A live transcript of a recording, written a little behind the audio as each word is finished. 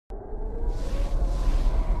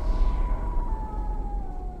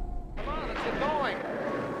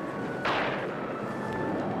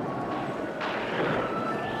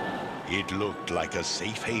It looked like a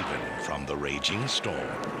safe haven from the raging storm.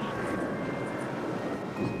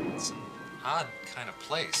 It's an odd kind of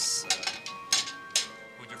place.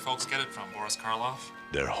 Who'd your folks get it from, Boris Karloff?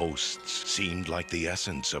 Their hosts seemed like the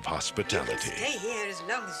essence of hospitality. You can stay here as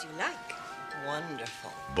long as you like.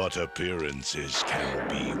 Wonderful. But appearances can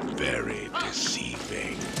be very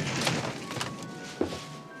deceiving.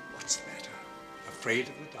 What's the matter? Afraid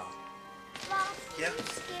of the dark? Ralph, Yeah? are you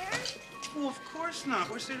scared? Oh, of course not.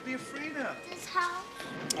 What's there to be afraid of? This house?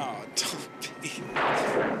 Oh, don't be.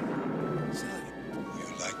 Son, you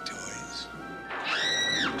like toys?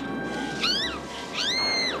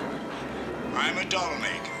 I'm a doll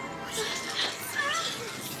maker.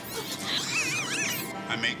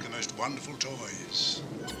 I make the most wonderful toys.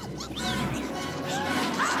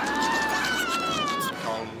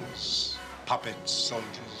 Dolls, puppets,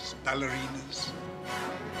 soldiers, ballerinas.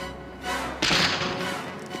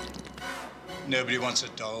 Nobody wants a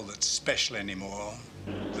doll that's special anymore,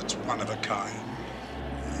 that's one of a kind.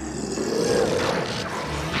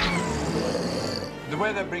 The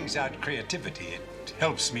weather brings out creativity. It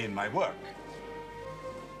helps me in my work.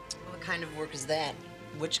 What kind of work is that?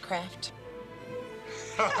 Witchcraft?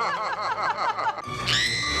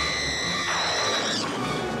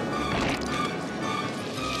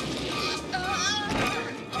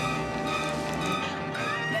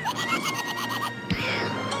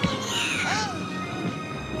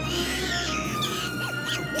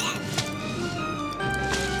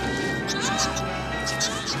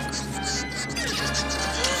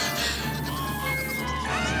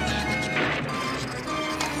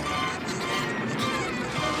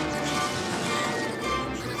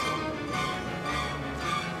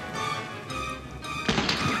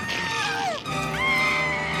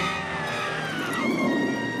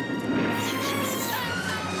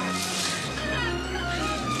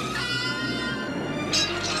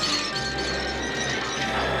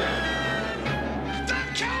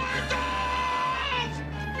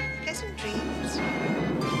 Pleasant dreams.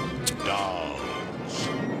 Dolls.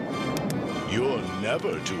 You're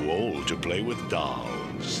never too old to play with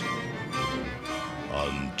dolls.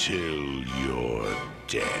 Until you're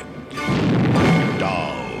dead.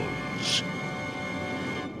 Dolls.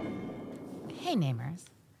 Hey, Namers.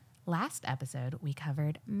 Last episode, we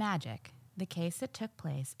covered Magic, the case that took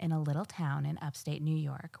place in a little town in upstate New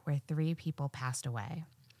York where 3 people passed away.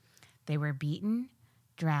 They were beaten,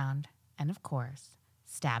 drowned, and of course,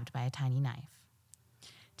 stabbed by a tiny knife.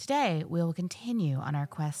 Today, we will continue on our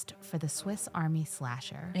quest for the Swiss Army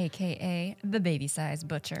Slasher, AKA the baby-sized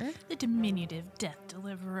butcher, The diminutive death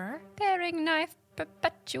deliverer. paring knife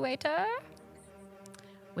perpetuator.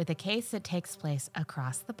 with a case that takes place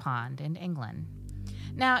across the pond in England.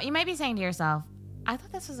 Now, you might be saying to yourself, I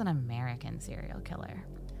thought this was an American serial killer.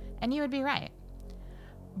 And you would be right.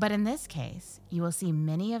 But in this case, you will see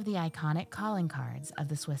many of the iconic calling cards of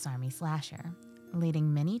the Swiss Army Slasher,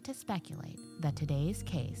 leading many to speculate that today's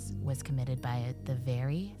case was committed by the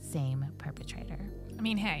very same perpetrator. I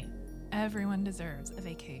mean, hey, everyone deserves a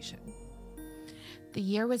vacation. The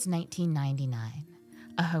year was 1999.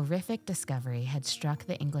 A horrific discovery had struck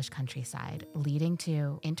the English countryside, leading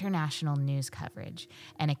to international news coverage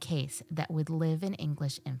and a case that would live in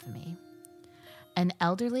English infamy. An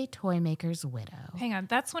elderly toy maker's widow. Hang on,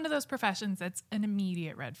 that's one of those professions that's an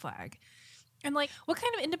immediate red flag. And like, what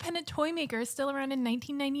kind of independent toy maker is still around in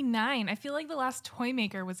 1999? I feel like the last toy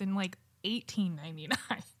maker was in like 1899.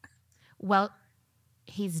 Well,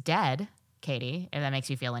 he's dead, Katie, if that makes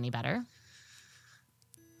you feel any better.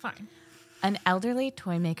 Fine. An elderly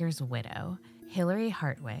toy maker's widow, Hilary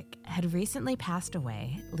Hartwick, had recently passed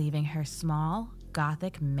away, leaving her small,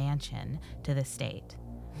 Gothic mansion to the state.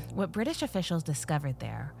 What British officials discovered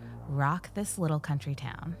there rocked this little country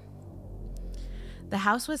town. The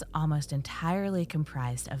house was almost entirely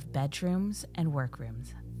comprised of bedrooms and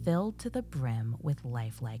workrooms, filled to the brim with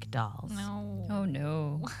lifelike dolls. No. Oh,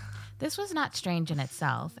 no. This was not strange in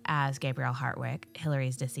itself, as Gabriel Hartwick,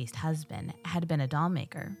 Hilary's deceased husband, had been a doll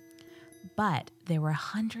maker. But there were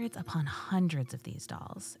hundreds upon hundreds of these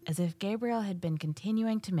dolls, as if Gabriel had been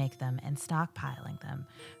continuing to make them and stockpiling them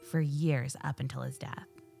for years up until his death.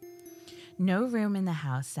 No room in the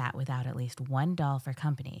house sat without at least one doll for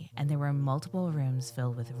company, and there were multiple rooms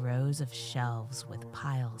filled with rows of shelves with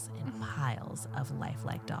piles and piles of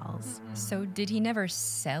lifelike dolls. So did he never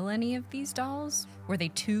sell any of these dolls? Were they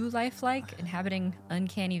too lifelike, inhabiting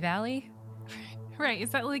Uncanny Valley? Right,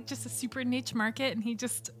 is that like just a super niche market and he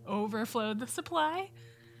just overflowed the supply?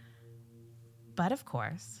 But of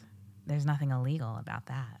course, there's nothing illegal about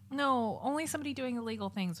that. No, only somebody doing illegal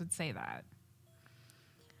things would say that.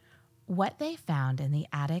 What they found in the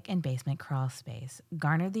attic and basement crawl space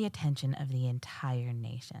garnered the attention of the entire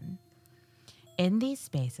nation. In these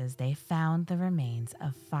spaces, they found the remains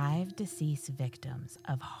of 5 deceased victims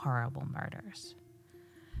of horrible murders.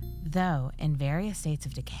 Though in various states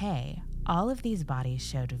of decay, all of these bodies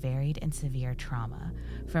showed varied and severe trauma,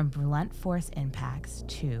 from blunt force impacts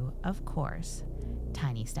to, of course,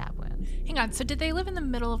 tiny stab wounds. Hang on, so did they live in the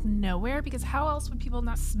middle of nowhere? Because how else would people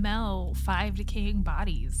not smell 5 decaying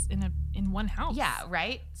bodies in one house? Yeah,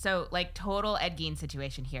 right? So, like, total Ed Gein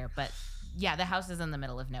situation here, but yeah, the house is in the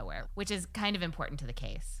middle of nowhere, which is kind of important to the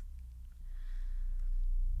case.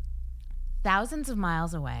 Thousands of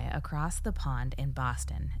miles away across the pond in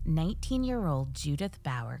Boston, 19-year-old Judith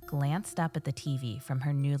Bauer glanced up at the TV from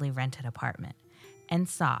her newly rented apartment and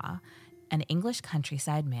saw an English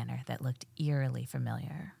countryside manor that looked eerily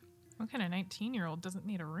familiar. What kind of 19-year-old doesn't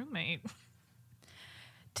need a roommate?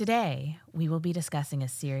 Today, we will be discussing a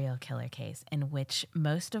serial killer case in which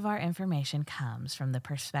most of our information comes from the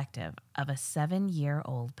perspective of a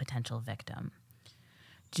 7-year-old potential victim.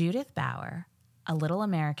 Judith Bauer, a little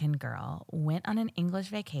American girl, went on an English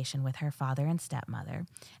vacation with her father and stepmother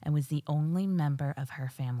and was the only member of her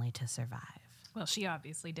family to survive. Well, she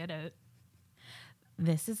obviously did it.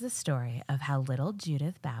 This is the story of how little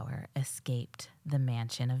Judith Bauer escaped the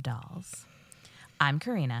Mansion of Dolls. I'm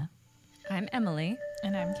Karina. I'm Emily.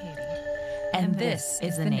 And I'm Katie. And this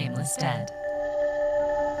is The Nameless Dead.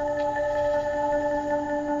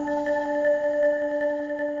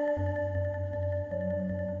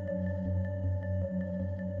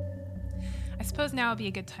 I suppose now would be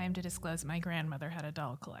a good time to disclose my grandmother had a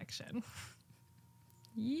doll collection.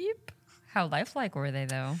 Yep. How lifelike were they,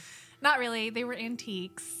 though? Not really. They were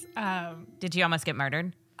antiques. Did you almost get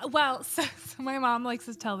murdered? Well, so my mom likes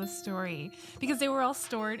to tell this story because they were all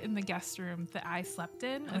stored in the guest room that I slept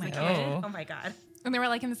in as a kid. Oh my God. And they were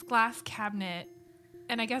like in this glass cabinet.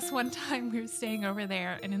 And I guess one time we were staying over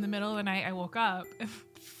there, and in the middle of the night I woke up and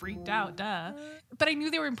freaked out, duh. But I knew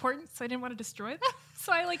they were important, so I didn't want to destroy them.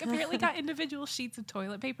 So I apparently got individual sheets of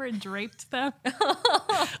toilet paper and draped them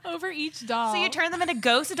over each doll. So you turned them into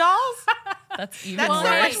ghost dolls? That's even That's worse.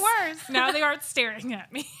 so much worse. Now they aren't staring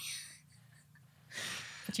at me.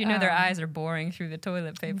 But you know their eyes are boring through the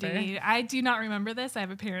toilet paper. Indeed. I do not remember this.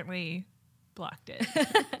 I've apparently blocked it.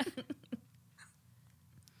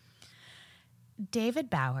 David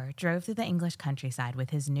Bauer drove through the English countryside with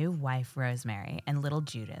his new wife, Rosemary, and little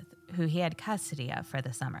Judith, who he had custody of for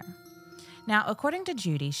the summer. Now, according to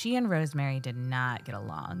Judy, she and Rosemary did not get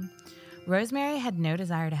along. Rosemary had no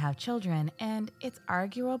desire to have children, and it's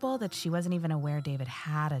arguable that she wasn't even aware David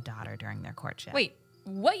had a daughter during their courtship. Wait,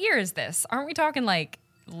 what year is this? Aren't we talking like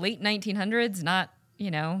late 1900s, not,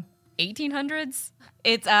 1800s?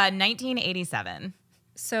 It's 1987.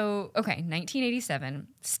 So, okay, 1987,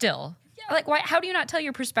 still. Like, why? How do you not tell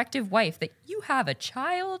your prospective wife that you have a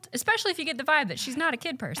child? Especially if you get the vibe that she's not a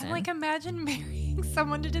kid person. And imagine marrying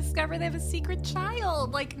someone to discover they have a secret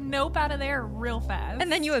child. Nope, out of there real fast. And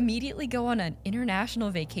then you immediately go on an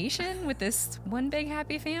international vacation with this one big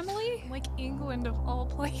happy family? England of all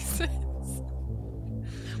places.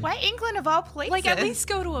 Why England of all places? At least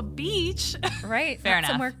go to a beach. Right? Fair Not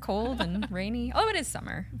enough. Somewhere cold and rainy. Oh, it is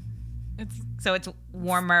summer. So it's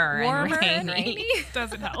warmer and rainy.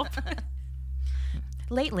 Doesn't help.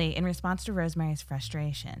 Lately, in response to Rosemary's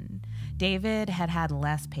frustration, David had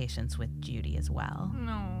less patience with Judy as well.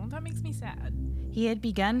 No, that makes me sad. He had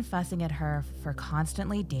begun fussing at her for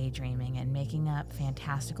constantly daydreaming and making up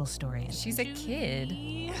fantastical stories. She's a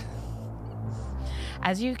kid.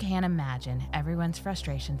 As you can imagine, everyone's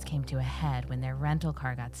frustrations came to a head when their rental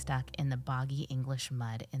car got stuck in the boggy English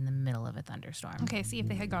mud in the middle of a thunderstorm. Okay, see, if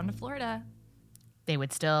they had gone to Florida, they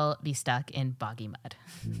would still be stuck in boggy mud.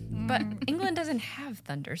 But England doesn't have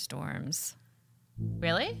thunderstorms.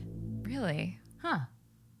 Really? Really? Huh.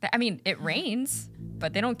 I mean, it rains,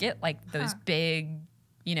 but they don't get those big,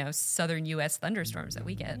 southern U.S. thunderstorms that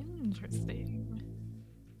we get. Interesting.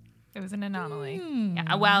 It was an anomaly.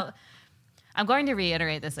 Yeah, well, I'm going to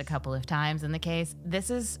reiterate this a couple of times in the case.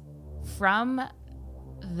 This is from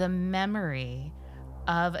the memory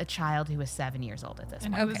of a child who was 7 years old at this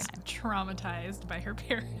And point. who was traumatized by her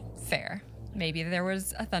parents. Fair. Maybe there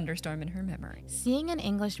was a thunderstorm in her memory. Seeing an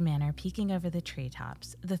English manor peeking over the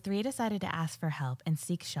treetops, the three decided to ask for help and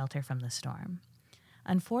seek shelter from the storm.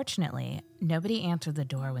 Unfortunately, nobody answered the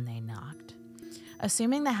door when they knocked.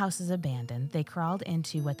 Assuming the house is abandoned, they crawled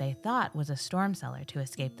into what they thought was a storm cellar to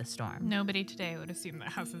escape the storm. Nobody today would assume the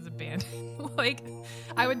house is abandoned.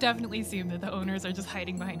 I would definitely assume that the owners are just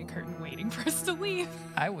hiding behind a curtain waiting for us to leave.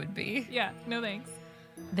 I would be. Yeah, no thanks.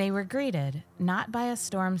 They were greeted not by a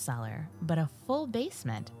storm cellar, but a full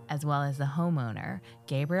basement, as well as the homeowner,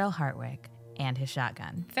 Gabriel Hartwick, and his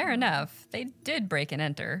shotgun. Fair enough. They did break and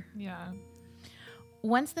enter. Yeah.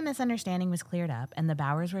 Once the misunderstanding was cleared up and the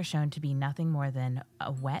Bowers were shown to be nothing more than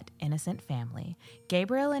a wet, innocent family,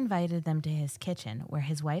 Gabriel invited them to his kitchen, where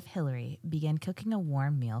his wife Hillary began cooking a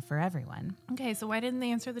warm meal for everyone. Okay, so why didn't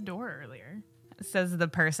they answer the door earlier? Says the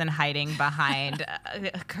person hiding behind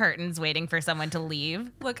curtains waiting for someone to leave.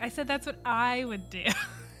 Look, I said that's what I would do.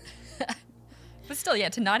 But still, yeah,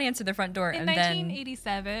 to not answer the front door In and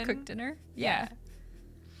 1987. then cook dinner. Yeah.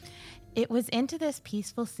 It was into this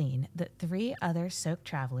peaceful scene that 3 other soaked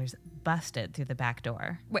travelers busted through the back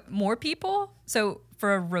door. Wait, more people? So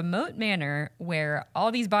for a remote manor where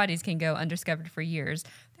all these bodies can go undiscovered for years,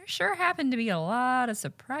 there sure happened to be a lot of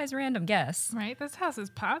surprise random guests. Right? This house is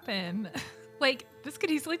popping. Like, this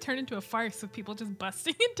could easily turn into a farce of people just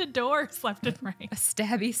busting into doors left and right. A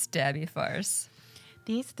stabby farce.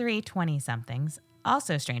 These 3 20-somethings,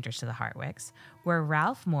 also strangers to the Hartwicks, were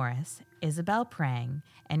Ralph Morris, Isabel Prang,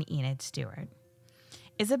 and Enid Stewart.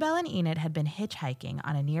 Isabel and Enid had been hitchhiking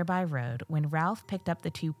on a nearby road when Ralph picked up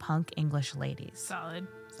the 2 punk English ladies. Solid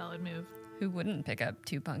move. Who wouldn't pick up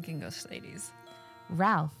 2 punk English ladies?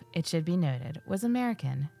 Ralph, it should be noted, was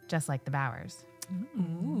American, just like the Bowers.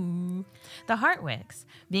 Ooh. The Hartwicks,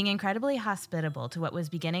 being incredibly hospitable to what was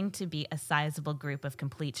beginning to be a sizable group of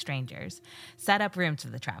complete strangers, set up rooms for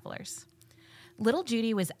the travelers. Little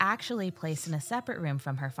Judy was actually placed in a separate room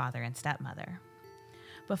from her father and stepmother.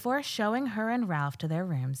 Before showing her and Ralph to their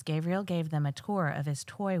rooms, Gabriel gave them a tour of his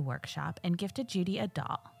toy workshop and gifted Judy a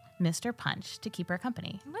doll, Mr. Punch, to keep her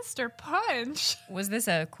company. Mr. Punch? Was this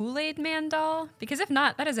a Kool-Aid Man doll? Because if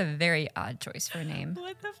not, that is a very odd choice for a name.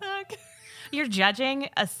 What the fuck? You're judging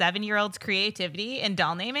a 7-year-old's creativity in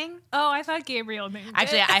doll naming? Oh, I thought Gabriel named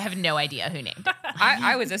Actually, it. I have no idea who named it.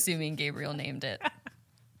 I was assuming Gabriel named it.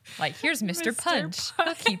 Like, here's Mr. Punch.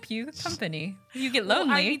 He'll keep you company. You get lonely.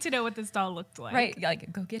 Well, I need to know what this doll looked like. Right,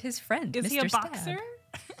 like, go get his friend, Is Mr. he a Stab. boxer?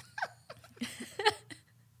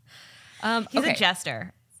 He's Okay. a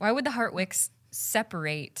jester. Why would the Hartwicks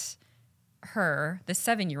separate her, the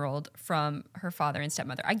 7-year-old, from her father and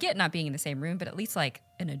stepmother? I get not being in the same room, but at least like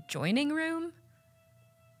an adjoining room.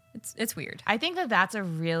 It's weird. I think that that's a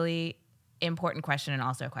really important question and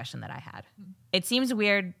also a question that I had. It seems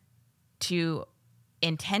weird to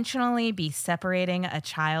intentionally be separating a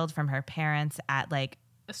child from her parents at like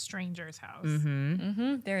A stranger's house.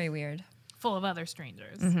 Very weird. Full of other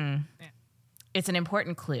strangers. it's an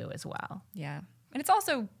important clue as well. Yeah. And it's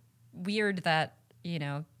also weird that, you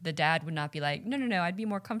know, the dad would not be like, no, I'd be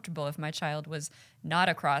more comfortable if my child was not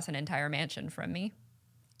across an entire mansion from me.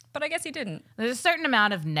 But I guess he didn't. There's a certain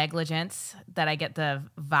amount of negligence that I get the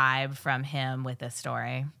vibe from him with this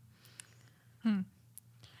story.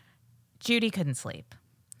 Judy couldn't sleep.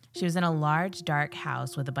 She was in a large, dark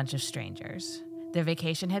house with a bunch of strangers. Their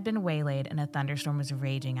vacation had been waylaid and a thunderstorm was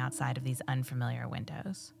raging outside of these unfamiliar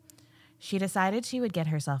windows. She decided she would get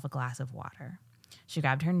herself a glass of water. She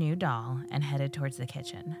grabbed her new doll and headed towards the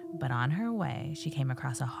kitchen, but on her way, she came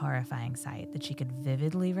across a horrifying sight that she could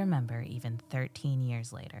vividly remember even 13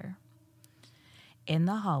 years later. In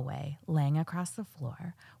the hallway, laying across the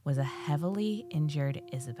floor, was a heavily injured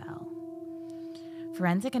Isabel.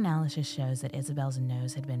 Forensic analysis shows that Isabel's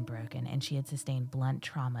nose had been broken and she had sustained blunt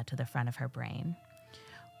trauma to the front of her brain.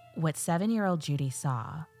 What 7-year-old Judy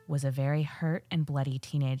saw was a very hurt and bloody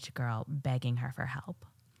teenage girl begging her for help.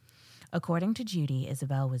 According to Judy,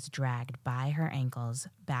 Isabel was dragged by her ankles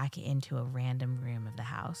back into a random room of the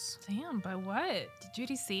house. Damn, by what? Did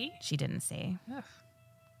Judy see? She didn't see. Ugh.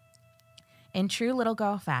 In true little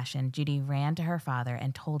girl fashion, Judy ran to her father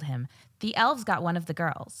and told him, "The elves got one of the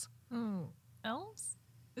girls." Oh, elves?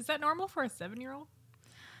 Is that normal for a 7-year-old?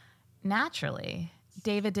 Naturally,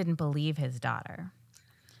 David didn't believe his daughter.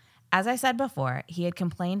 As I said before, he had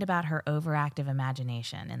complained about her overactive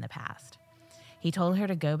imagination in the past. He told her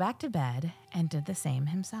to go back to bed and did the same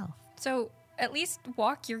himself. So at least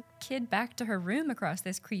walk your kid back to her room across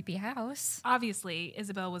this creepy house. Obviously,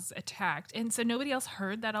 Isabel was attacked, and so nobody else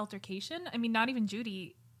heard that altercation? I mean, not even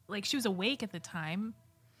Judy. Like, she was awake at the time.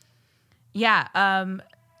 Yeah,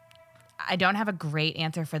 I don't have a great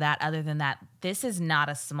answer for that other than that this is not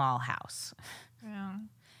a small house. Yeah.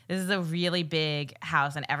 This is a really big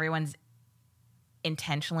house, and everyone's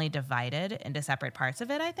intentionally divided into separate parts of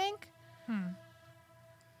it, I think.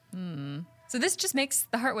 So this just makes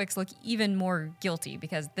the Hartwicks look even more guilty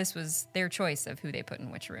because this was their choice of who they put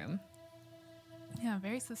in which room. Yeah,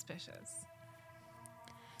 very suspicious.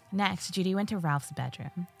 Next, Judy went to Ralph's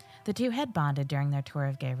bedroom. The two had bonded during their tour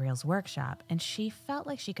of Gabriel's workshop, and she felt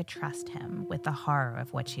like she could trust him with the horror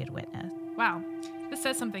of what she had witnessed. Wow. This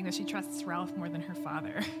says something that she trusts Ralph more than her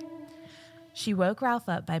father. She woke Ralph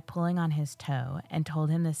up by pulling on his toe and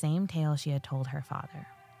told him the same tale she had told her father.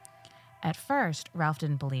 At first, Ralph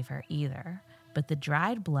didn't believe her either, but the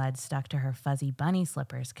dried blood stuck to her fuzzy bunny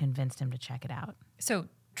slippers convinced him to check it out. So,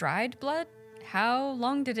 dried blood? How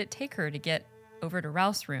long did it take her to get over to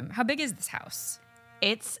Ralph's room? How big is this house?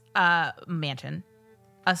 It's a mansion,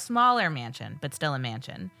 a smaller mansion, but still a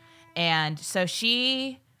mansion. And so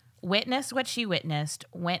she witnessed what she witnessed,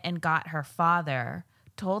 went and got her father,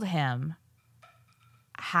 told him,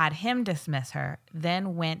 had him dismiss her,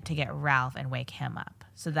 then went to get Ralph and wake him up.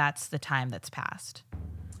 So that's the time that's passed.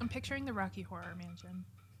 I'm picturing the Rocky Horror Mansion.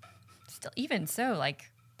 Still, even so,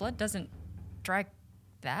 like, blood doesn't dry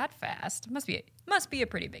that fast. Must be a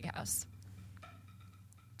pretty big house.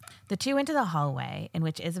 The two went to the hallway in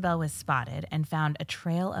which Isabel was spotted and found a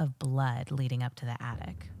trail of blood leading up to the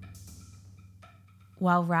attic.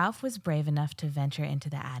 While Ralph was brave enough to venture into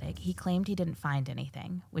the attic, he claimed he didn't find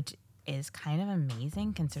anything, which is kind of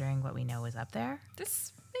amazing considering what we know was up there.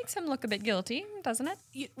 This makes him look a bit guilty, doesn't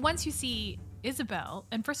it? Once you see Isabel,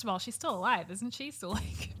 and first of all, she's still alive, isn't she? So,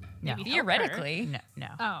 like, No. maybe help her. Theoretically. No.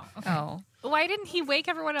 Oh, okay. Oh. Why didn't he wake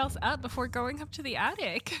everyone else up before going up to the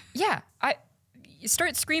attic? Yeah, you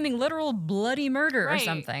start screaming literal bloody murder or Right.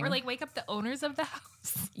 something. Or, like, wake up the owners of the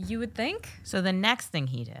house. You would think? So the next thing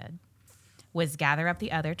he did was gather up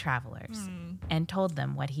the other travelers and told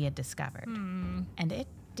them what he had discovered. And it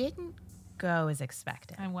didn't go as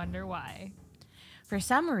expected. I wonder why. For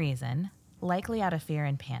some reason, likely out of fear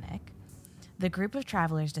and panic, the group of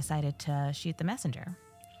travelers decided to shoot the messenger.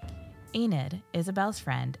 Enid, Isabel's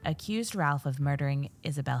friend, accused Ralph of murdering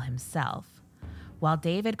Isabel himself, while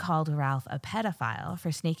David called Ralph a pedophile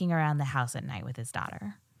for sneaking around the house at night with his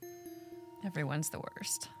daughter. Everyone's the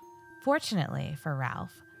worst. Fortunately for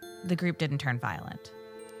Ralph, the group didn't turn violent.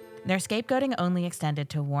 Their scapegoating only extended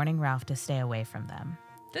to warning Ralph to stay away from them.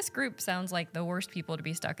 This group sounds like the worst people to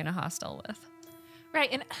be stuck in a hostel with. Right,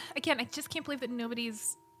 and again, I just can't believe that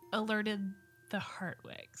nobody's alerted the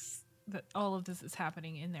Hartwicks that all of this is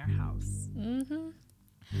happening in their house.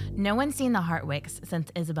 No one's seen the Hartwicks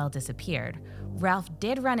since Isabel disappeared. Ralph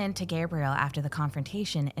did run into Gabriel after the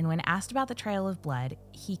confrontation, and when asked about the trail of blood,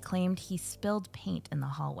 he claimed he spilled paint in the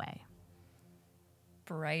hallway.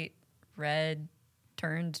 Bright red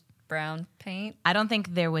turned brown paint. I don't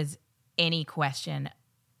think there was any question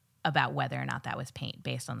about whether or not that was paint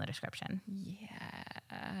based on the description.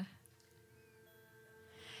 Yeah.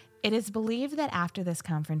 It is believed that after this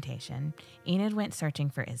confrontation, Enid went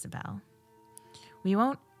searching for Isabel. We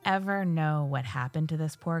won't ever know what happened to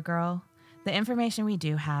this poor girl. The information we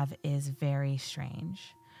do have is very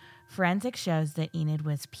strange. Forensics shows that Enid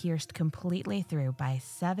was pierced completely through by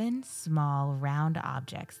 7 small, round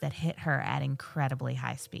objects that hit her at incredibly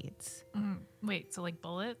high speeds. Wait, so like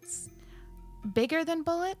bullets? Bigger than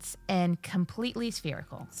bullets and completely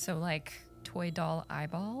spherical. So, like, toy doll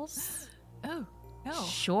eyeballs? Oh, no.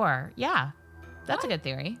 Sure, yeah. That's a good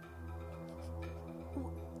theory.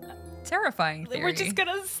 Terrifying theory. We're just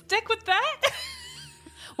gonna stick with that?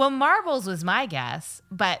 Well, marbles was my guess,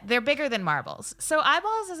 but they're bigger than marbles. So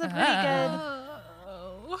eyeballs is a pretty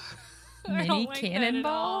Oh. I Mini don't like that at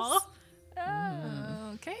cannonballs? all.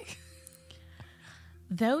 Oh, okay.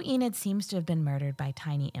 Though Enid seems to have been murdered by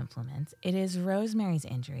tiny implements, it is Rosemary's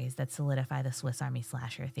injuries that solidify the Swiss Army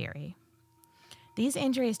slasher theory. These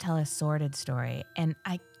injuries tell a sordid story, and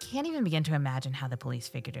I can't even begin to imagine how the police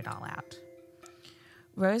figured it all out.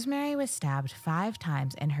 Rosemary was stabbed 5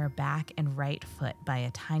 times in her back and right foot by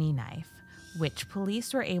a tiny knife, which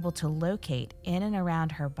police were able to locate in and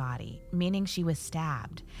around her body, meaning she was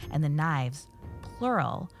stabbed, and the knives,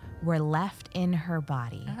 plural, were left in her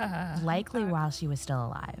body, likely while she was still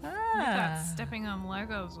alive. I thought stepping on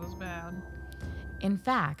Legos was bad. In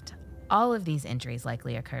fact, all of these injuries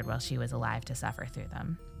likely occurred while she was alive to suffer through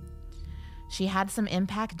them. She had some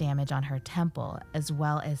impact damage on her temple, as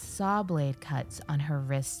well as saw blade cuts on her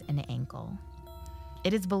wrists and ankle.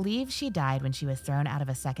 It is believed she died when she was thrown out of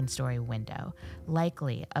a 2nd-story window,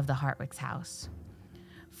 likely of the Hartwick's house.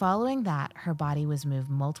 Following that, her body was moved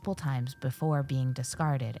multiple times before being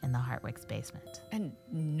discarded in the Hartwick's basement. And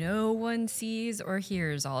no one sees or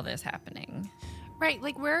hears all this happening. Right,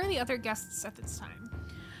 like where are the other guests at this time?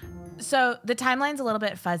 So the timeline's a little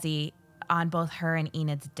bit fuzzy on both her and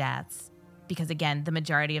Enid's deaths, because again, the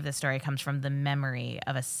majority of the story comes from the memory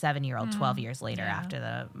of a 7-year-old 12 years later after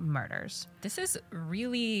the murders. This is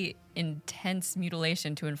really intense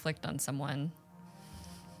mutilation to inflict on someone.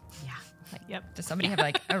 Yeah. Like, Yep. Does somebody have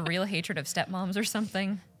like a real hatred of stepmoms or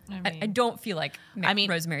something? I don't feel like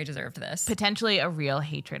Rosemary deserved this. Potentially a real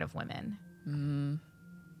hatred of women.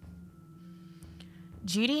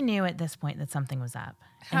 Judy knew at this point that something was up.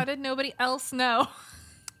 How did nobody else know?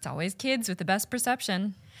 It's always kids with the best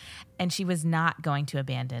perception. And she was not going to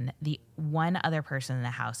abandon the one other person in the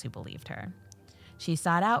house who believed her. She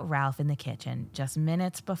sought out Ralph in the kitchen just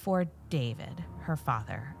minutes before David, her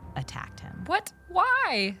father, attacked him. What?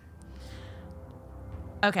 Why?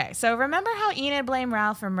 Okay, so remember how Enid blamed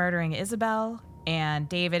Ralph for murdering Isabel and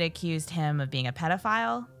David accused him of being a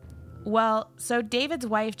pedophile? Well, so David's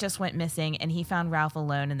wife just went missing and he found Ralph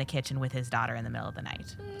alone in the kitchen with his daughter in the middle of the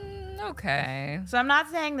night. Okay. So I'm not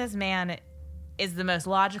saying this man is the most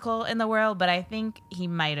logical in the world, but I think he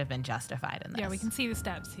might have been justified in this. Yeah, we can see the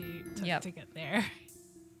steps he took to get there.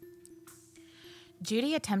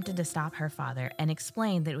 Judy attempted to stop her father and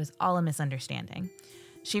explained that it was all a misunderstanding.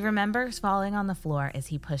 She remembers falling on the floor as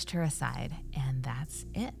he pushed her aside, and that's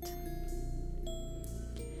it.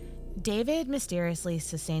 David mysteriously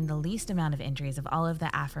sustained the least amount of injuries of all of the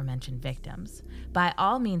aforementioned victims. By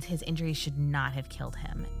all means, his injuries should not have killed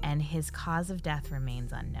him, and his cause of death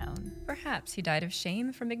remains unknown. Perhaps he died of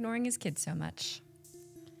shame from ignoring his kids so much.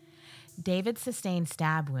 David sustained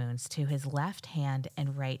stab wounds to his left hand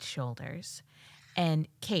and right shoulders. And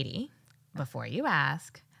Katie, before you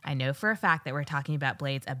ask, I know for a fact that we're talking about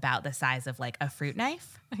blades about the size of like a fruit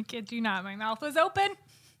knife. I kid you not. My mouth was open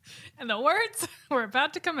and the words were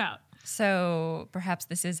about to come out. So perhaps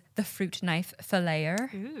this is the fruit knife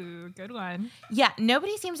filleter. Ooh, good one. Yeah,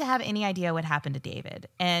 nobody seems to have any idea what happened to David,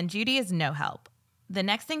 and Judy is no help. The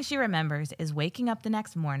next thing she remembers is waking up the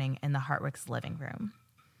next morning in the Hartwick's living room.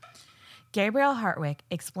 Gabriel Hartwick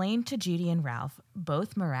explained to Judy and Ralph,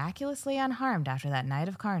 both miraculously unharmed after that night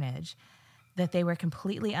of carnage, that they were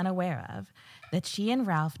completely unaware of, that she and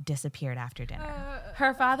Ralph disappeared after dinner.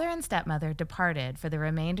 Her father and stepmother departed for the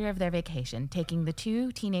remainder of their vacation, taking the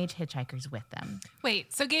two teenage hitchhikers with them.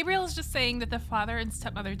 Wait, so Gabriel is just saying that the father and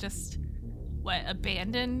stepmother just,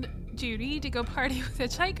 abandoned Judy to go party with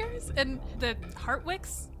hitchhikers? And the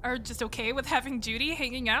Hartwicks are just okay with having Judy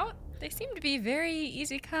hanging out? They seem to be very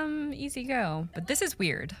easy come, easy go, but this is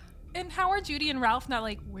weird. And how are Judy and Ralph not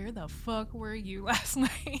like, where the fuck were you last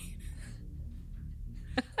night?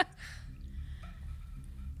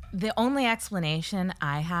 The only explanation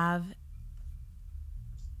I have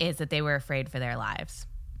is that they were afraid for their lives.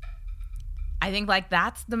 I think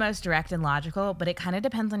that's the most direct and logical, but it kind of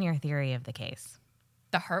depends on your theory of the case.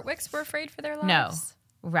 The Hartwicks were afraid for their lives?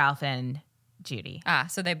 No, Ralph and Judy.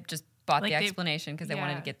 So they just bought the They- explanation because they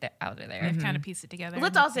wanted to get out of there. They've kind of pieced it together.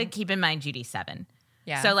 Let's also keep in mind Judy's 7.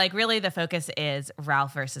 Yeah. So really the focus is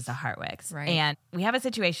Ralph versus the Hartwicks. Right. And we have a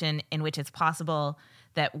situation in which it's possible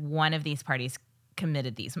that one of these parties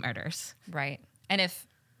committed these murders. Right. And if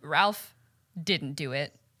Ralph didn't do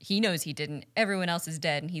it, he knows he didn't. Everyone else is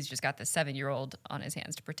dead, and he's just got the 7-year-old on his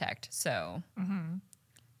hands to protect. So,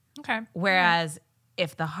 Okay. Whereas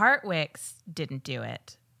if the Hartwicks didn't do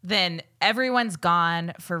it, then everyone's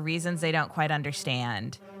gone for reasons they don't quite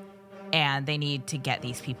understand, and they need to get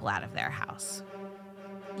these people out of their house.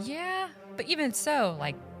 yeah. But even so,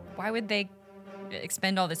 why would they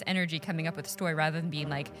expend all this energy coming up with a story rather than being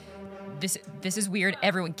like, this is weird,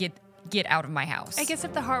 everyone get out of my house? I guess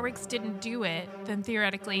if the Hartwicks didn't do it, then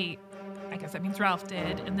theoretically, I guess that means Ralph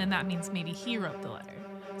did, and then that means maybe he wrote the letter.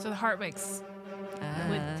 So the Hartwicks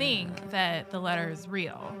would think that the letter is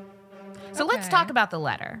real. So let's talk about the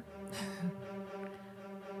letter.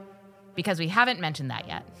 Because we haven't mentioned that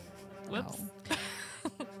yet. Whoops.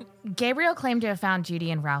 Gabriel claimed to have found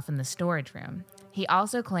Judy and Ralph in the storage room. He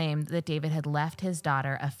also claimed that David had left his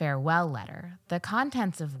daughter a farewell letter, the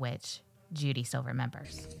contents of which Judy still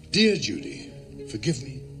remembers. Dear Judy, forgive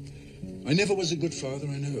me. I never was a good father,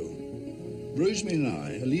 I know. Rosemary and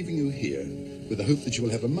I are leaving you here with the hope that you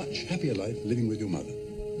will have a much happier life living with your mother.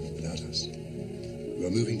 Without us. We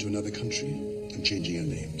are moving to another country and changing our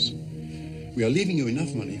names. We are leaving you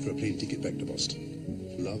enough money for a plane ticket back to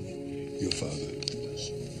Boston. Love, your father.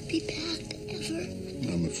 Be back ever?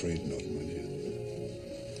 I'm afraid not, my dear.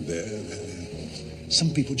 There. Some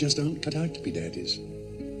people just aren't cut out to be daddies.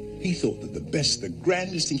 He thought that the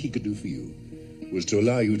grandest thing he could do for you was to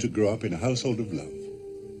allow you to grow up in a household of love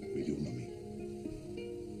with your mummy.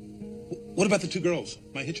 What about the 2 girls,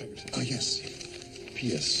 my hitchhikers? Oh, yes.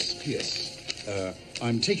 P.S.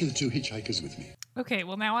 I'm taking the 2 hitchhikers with me. Okay,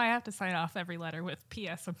 well now I have to sign off every letter with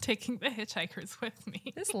P.S. I'm taking the hitchhikers with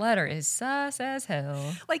me. This letter is sus as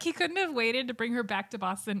hell. He couldn't have waited to bring her back to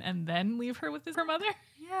Boston and then leave her with her mother?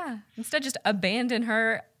 Yeah. Instead, just abandon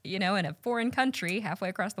her, in a foreign country halfway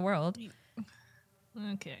across the world.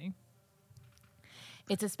 Okay.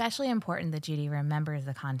 It's especially important that Judy remembers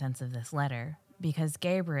the contents of this letter because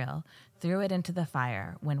Gabriel threw it into the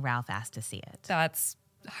fire when Ralph asked to see it. That's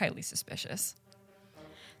highly suspicious.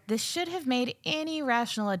 This should have made any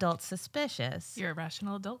rational adult suspicious. You're a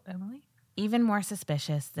rational adult, Emily. Even more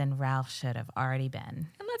suspicious than Ralph should have already been.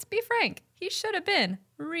 And let's be frank, he should have been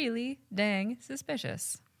really dang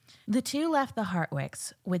suspicious. The two left the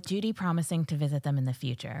Hartwicks, with Judy promising to visit them in the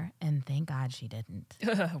future, and thank God she didn't.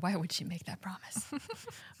 Why would she make that promise?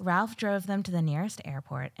 Ralph drove them to the nearest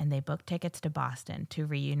airport, and they booked tickets to Boston to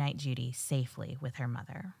reunite Judy safely with her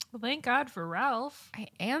mother. Well, thank God for Ralph. I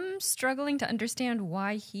am struggling to understand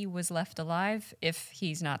why he was left alive if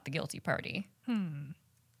he's not the guilty party.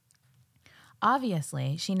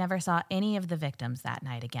 Obviously, she never saw any of the victims that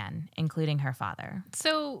night again, including her father.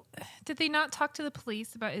 So, did they not talk to the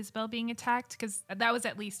police about Isabel being attacked? Because that was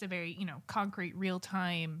at least a very, concrete,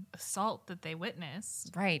 real-time assault that they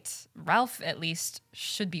witnessed. Right. Ralph, at least,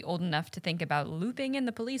 should be old enough to think about looping in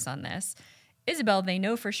the police on this. Isabel, they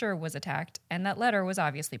know for sure, was attacked, and that letter was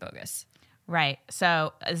obviously bogus. Right.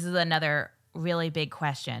 So, this is another really big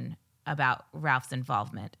question about Ralph's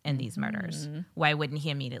involvement in these murders. Why wouldn't he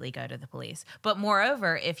immediately go to the police? But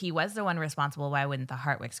moreover, if he was the one responsible, why wouldn't the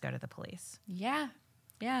Hartwicks go to the police? Yeah.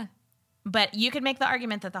 But you could make the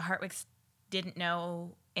argument that the Hartwicks didn't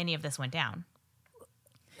know any of this went down.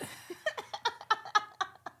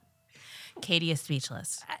 Katie is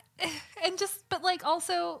speechless. But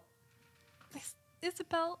also,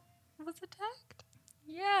 Isabel was attacked?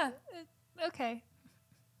 Yeah. Okay.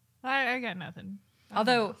 I got nothing.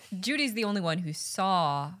 Although Judy's the only one who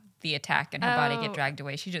saw the attack and her body get Oh. dragged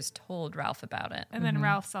away. She just told Ralph about it. And then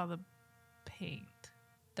Ralph saw the paint.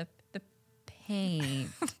 The paint.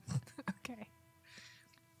 Okay.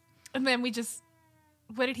 And then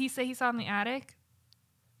what did he say he saw in the attic?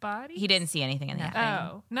 Body? He didn't see anything in the attic.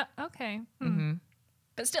 Oh, no. Okay.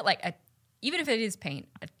 But still, even if it is paint,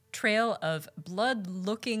 a trail of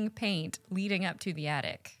blood-looking paint leading up to the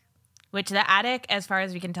attic. Which the attic, as far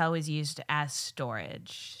as we can tell, was used as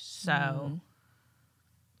storage. So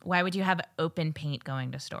why would you have open paint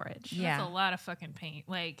going to storage? Yeah. That's a lot of fucking paint.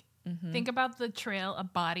 Think about the trail a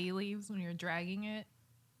body leaves when you're dragging it.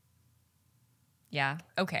 Yeah.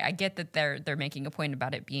 Okay, I get that they're making a point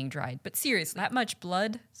about it being dried. But seriously, that much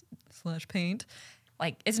blood / paint,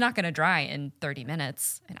 it's not going to dry in 30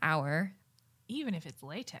 minutes, an hour. Even if it's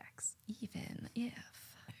latex. Even if.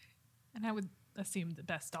 And I would assume the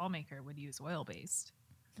best doll maker would use oil-based.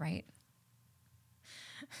 Right.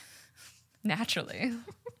 Naturally.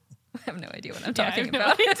 I have no idea what I'm talking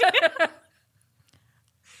about.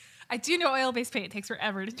 I do know oil-based paint takes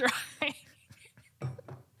forever to dry.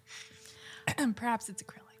 Perhaps it's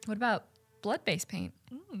acrylic. What about blood-based paint?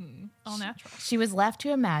 All natural. She was left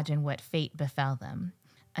to imagine what fate befell them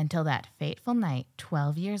until that fateful night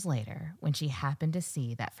 12 years later when she happened to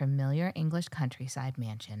see that familiar English countryside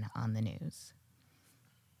mansion on the news.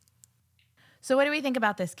 So what do we think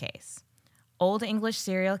about this case? Old English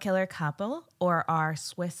serial killer couple or our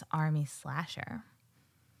Swiss Army slasher?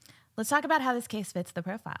 Let's talk about how this case fits the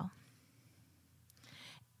profile.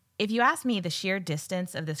 If you ask me, the sheer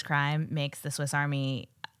distance of this crime makes the Swiss Army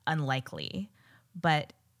unlikely,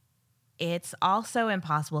 but it's also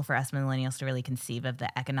impossible for us millennials to really conceive of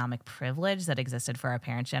the economic privilege that existed for our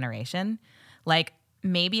parents' generation.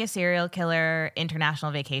 Maybe a serial killer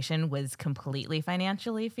international vacation was completely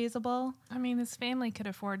financially feasible. I mean, this family could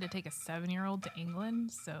afford to take a 7-year-old to England,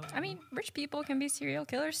 so... I mean, rich people can be serial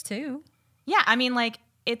killers too. Yeah,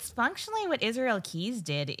 it's functionally what Israel Keys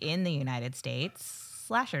did in the United States,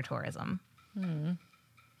 slasher tourism.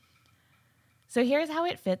 So here's how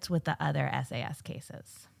it fits with the other SAS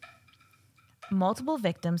cases. Multiple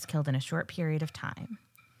victims killed in a short period of time.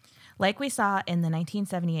 Like we saw in the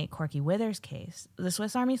 1978 Corky Withers case, the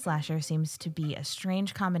Swiss Army slasher seems to be a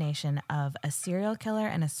strange combination of a serial killer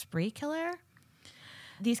and a spree killer.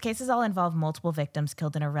 These cases all involve multiple victims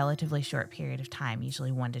killed in a relatively short period of time,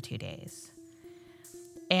 usually 1 to 2 days.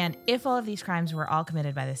 And if all of these crimes were all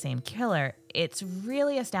committed by the same killer, it's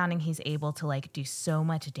really astounding he's able to do so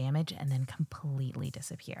much damage and then completely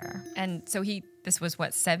disappear. And so this was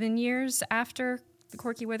 7 years after the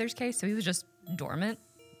Corky Withers case? So he was just dormant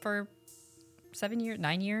for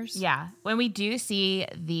 9 years? Yeah. When we do see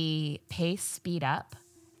the pace speed up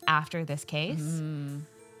after this case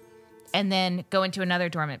and then go into another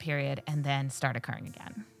dormant period and then start occurring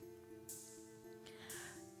again.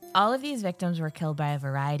 All of these victims were killed by a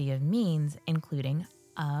variety of means, including,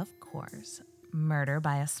 of course, murder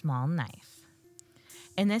by a small knife.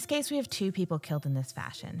 In this case, we have 2 people killed in this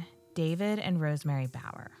fashion, David and Rosemary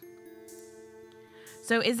Bauer.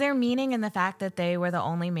 So is there meaning in the fact that they were the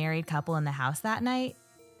only married couple in the house that night?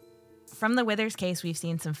 From the Withers case, we've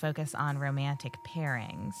seen some focus on romantic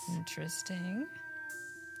pairings. Interesting.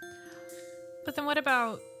 But then what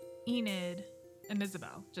about Enid and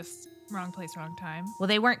Isabel? Just wrong place, wrong time. Well,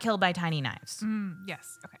 they weren't killed by tiny knives,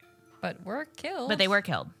 Yes. Okay. But were killed. but they were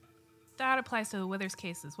killed. That applies to the Withers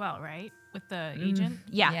case as well, right? With the agent.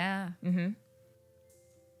 Yeah. Yeah.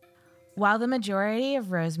 While the majority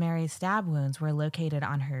of Rosemary's stab wounds were located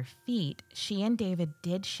on her feet, she and David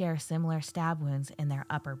did share similar stab wounds in their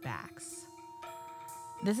upper backs.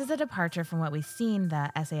 This is a departure from what we've seen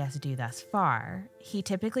the SAS do thus far. He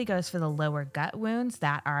typically goes for the lower gut wounds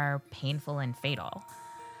that are painful and fatal.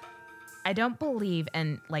 I don't believe,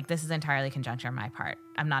 and this is entirely conjecture on my part,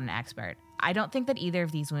 I'm not an expert. I don't think that either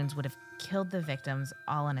of these wounds would have killed the victims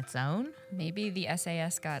all on its own. Maybe the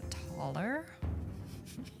SAS got taller.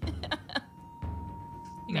 You got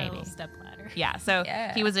a Maybe. little step ladder. Yeah, so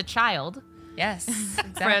Yeah. he was a child Yes,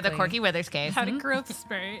 exactly. for the Corky Withers case. Had a growth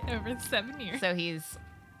spurt over 7 years. So he's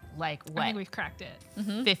I what, think we've cracked it.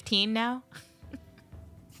 15 now?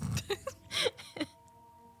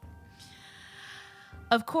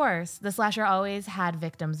 Of course, the slasher always had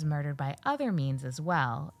victims murdered by other means as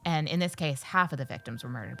well, and in this case, half of the victims were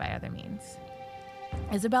murdered by other means.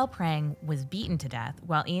 Isabel Prang was beaten to death,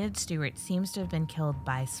 while Enid Stewart seems to have been killed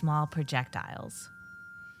by small projectiles.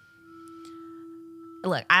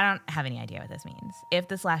 Look, I don't have any idea what this means. If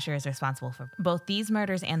the slasher is responsible for both these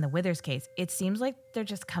murders and the Withers case, it seems like they're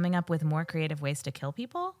just coming up with more creative ways to kill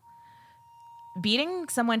people. Beating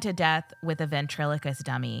someone to death with a ventriloquist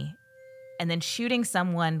dummy and then shooting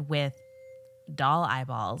someone with doll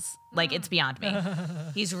eyeballs, it's beyond me.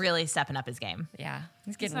 He's really stepping up his game. Yeah,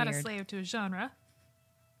 he's He's getting not weird. a slave to a genre.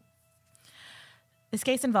 This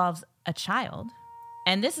case involves a child,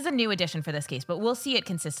 and this is a new addition for this case, but we'll see it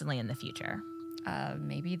consistently in the future.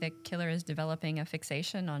 Maybe the killer is developing a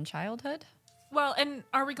fixation on childhood. Well, and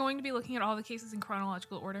are we going to be looking at all the cases in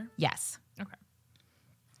chronological order? Yes. Okay.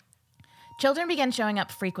 Children begin showing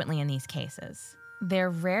up frequently in these cases. They're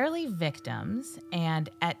rarely victims, and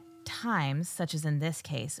at times, such as in this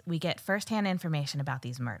case, we get firsthand information about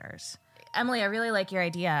these murders. Emily, I really like your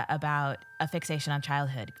idea about a fixation on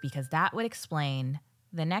childhood because that would explain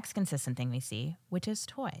the next consistent thing we see, which is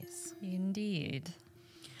toys. Indeed.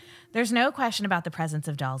 There's no question about the presence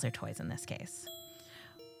of dolls or toys in this case.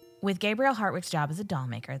 With Gabriel Hartwick's job as a doll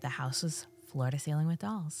maker, the house was floor to ceiling with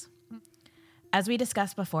dolls. As we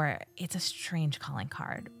discussed before, it's a strange calling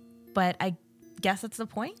card, but I guess that's the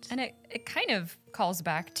point. And it kind of calls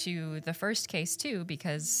back to the first case, too,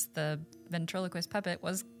 because the ventriloquist puppet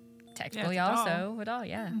was technically it's a doll. also a doll,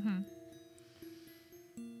 yeah.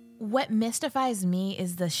 What mystifies me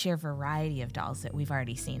is the sheer variety of dolls that we've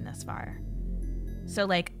already seen thus far. So,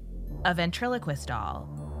 a ventriloquist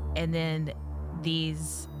doll, and then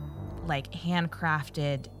these,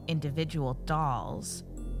 handcrafted individual dolls.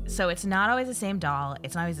 So it's not always the same doll,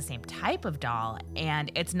 it's not always the same type of doll,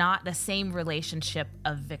 and it's not the same relationship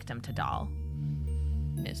of victim to doll.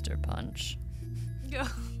 Mr. Punch. Yeah.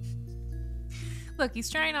 Look, he's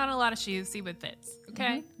trying on a lot of shoes, see what fits.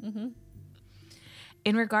 Okay?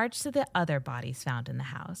 In regards to the other bodies found in the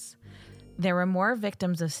house, there were more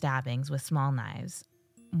victims of stabbings with small knives,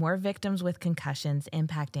 more victims with concussions,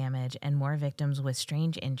 impact damage, and more victims with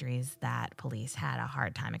strange injuries that police had a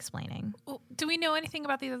hard time explaining. Well, do we know anything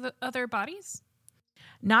about the other bodies?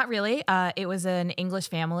 Not really. It was an English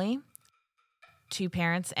family, 2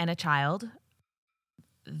 parents and a child.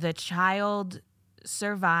 The child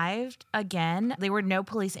survived again. There were no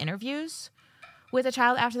police interviews with the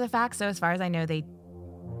child after the fact, so as far as I know, they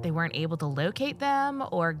weren't able to locate them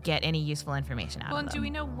or get any useful information out Well, of and them. do we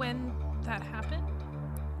know when that happened?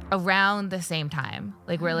 Around the same time.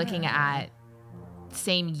 We're looking at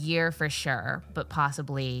same year for sure, but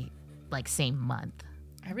possibly same month.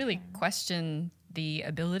 I really question the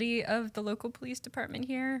ability of the local police department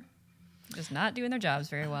here. Just not doing their jobs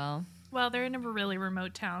very well. Well, they're in a really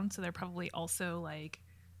remote town, so they're probably also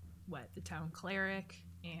the town cleric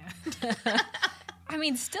and I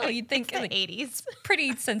mean, still, you'd think It's the 80s.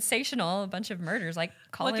 pretty sensational. A bunch of murders,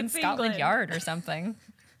 call Look, in it's Scotland England. Yard or something.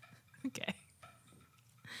 okay.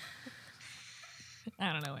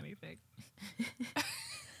 I don't know anything.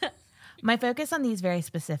 My focus on these very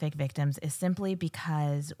specific victims is simply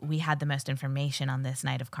because we had the most information on this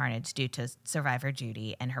night of carnage due to survivor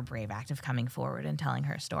Judy and her brave act of coming forward and telling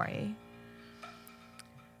her story.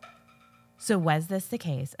 So was this the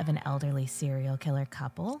case of an elderly serial killer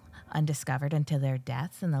couple, undiscovered until their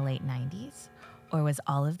deaths in the late 90s? Or was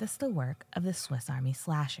all of this the work of the Swiss Army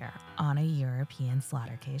slasher on a European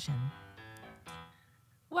slaughtercation?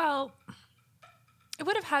 Well, it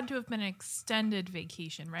would have had to have been an extended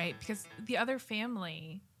vacation, right? Because the other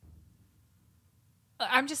family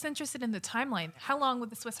I'm just interested in the timeline. How long would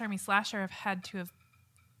the Swiss Army Slasher have had to have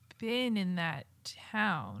been in that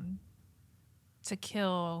town to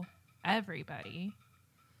kill everybody?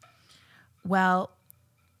 Well,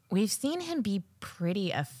 we've seen him be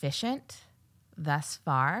pretty efficient thus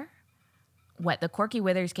far. The Corky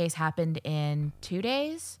Withers case happened in 2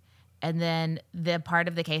 days, and then the part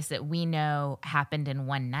of the case that we know happened in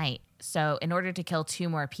one night. So in order to kill 2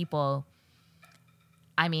 more people,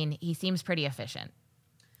 I mean, he seems pretty efficient.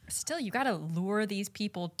 Still, you got to lure these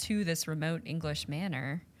people to this remote English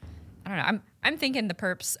manor. I don't know. I'm thinking the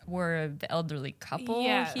perps were the elderly couple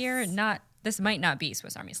here. This might not be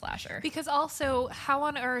Swiss Army Slasher. Because also, how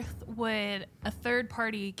on earth would a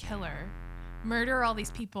third-party killer murder all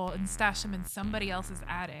these people and stash them in somebody else's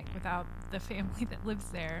attic without the family that lives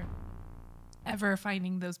there ever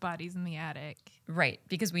finding those bodies in the attic? Right,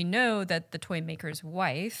 because we know that the toy maker's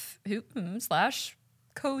wife, who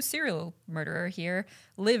 / co-serial murderer here,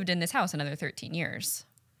 lived in this house another 13 years.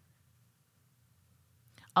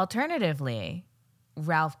 Alternatively,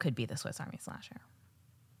 Ralph could be the Swiss Army Slasher.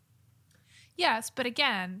 Yes, but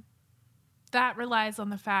again, that relies on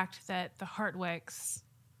the fact that the Hartwicks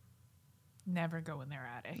never go in their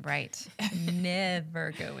attic. Right.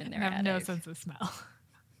 Never go in their attic. Have no sense of smell.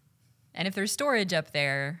 And if there's storage up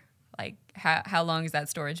there, like how long has that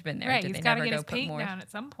storage been there? Right, Did he's they got to never get go his put paint more? down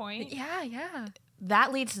at some point. Yeah.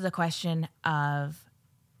 That leads to the question of,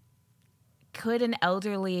 could an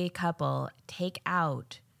elderly couple take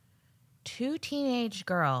out 2 teenage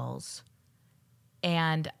girls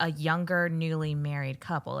and a younger, newly married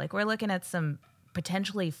couple? Like, we're looking at some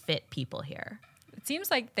potentially fit people here. It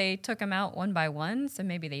seems like they took them out one by one, so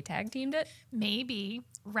maybe they tag teamed it. Maybe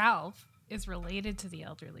Ralph is related to the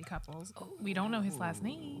elderly couples. We don't know his last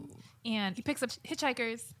name. And he picks up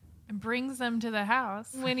hitchhikers and brings them to the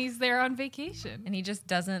house when he's there on vacation. And he just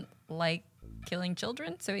doesn't like killing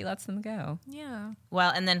children, so he lets them go. Yeah.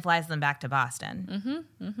 Well, and then flies them back to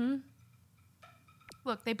Boston.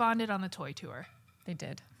 Look, they bonded on the toy tour. They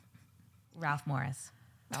did. Ralph Morris.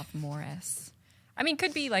 Ralph Morris. I mean,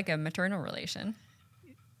 could be like a maternal relation.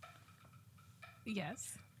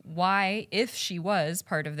 Yes. Why, if she was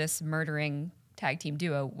part of this murdering tag team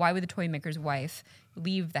duo, why would the toy maker's wife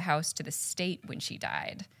leave the house to the state when she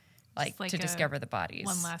died? Like to discover the bodies.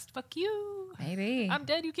 One last fuck you. Maybe. I'm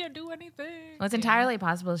dead, you can't do anything. Well, it's entirely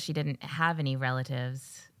possible she didn't have any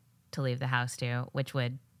relatives to leave the house to, which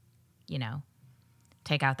would,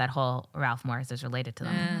 take out that whole Ralph Morris is related to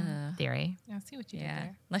them theory. Yeah, I see what you did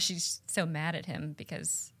there. Unless she's so mad at him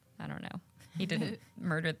because, I don't know, he didn't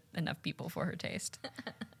murder enough people for her taste.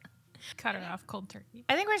 Cut her off cold turkey.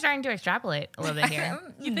 I think we're starting to extrapolate a little bit here.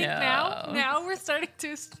 You think now we're starting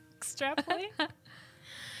to extrapolate?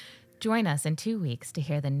 Join us in 2 weeks to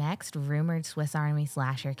hear the next rumored Swiss Army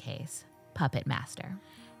Slasher case, Puppet Master.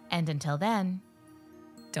 And until then,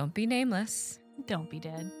 don't be nameless. Don't be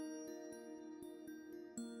dead.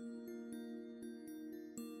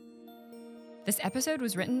 This episode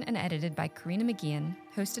was written and edited by Karina McGeehan,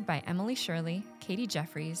 hosted by Emily Shirley, Katie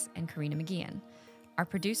Jeffries, and Karina McGeehan. Our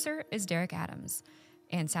producer is Derek Adams,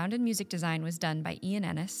 and sound and music design was done by Ian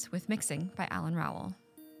Ennis, with mixing by Alan Rowell.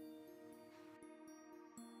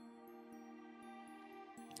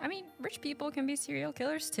 I mean, rich people can be serial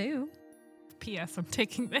killers too. P.S. I'm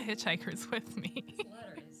taking the hitchhikers with me.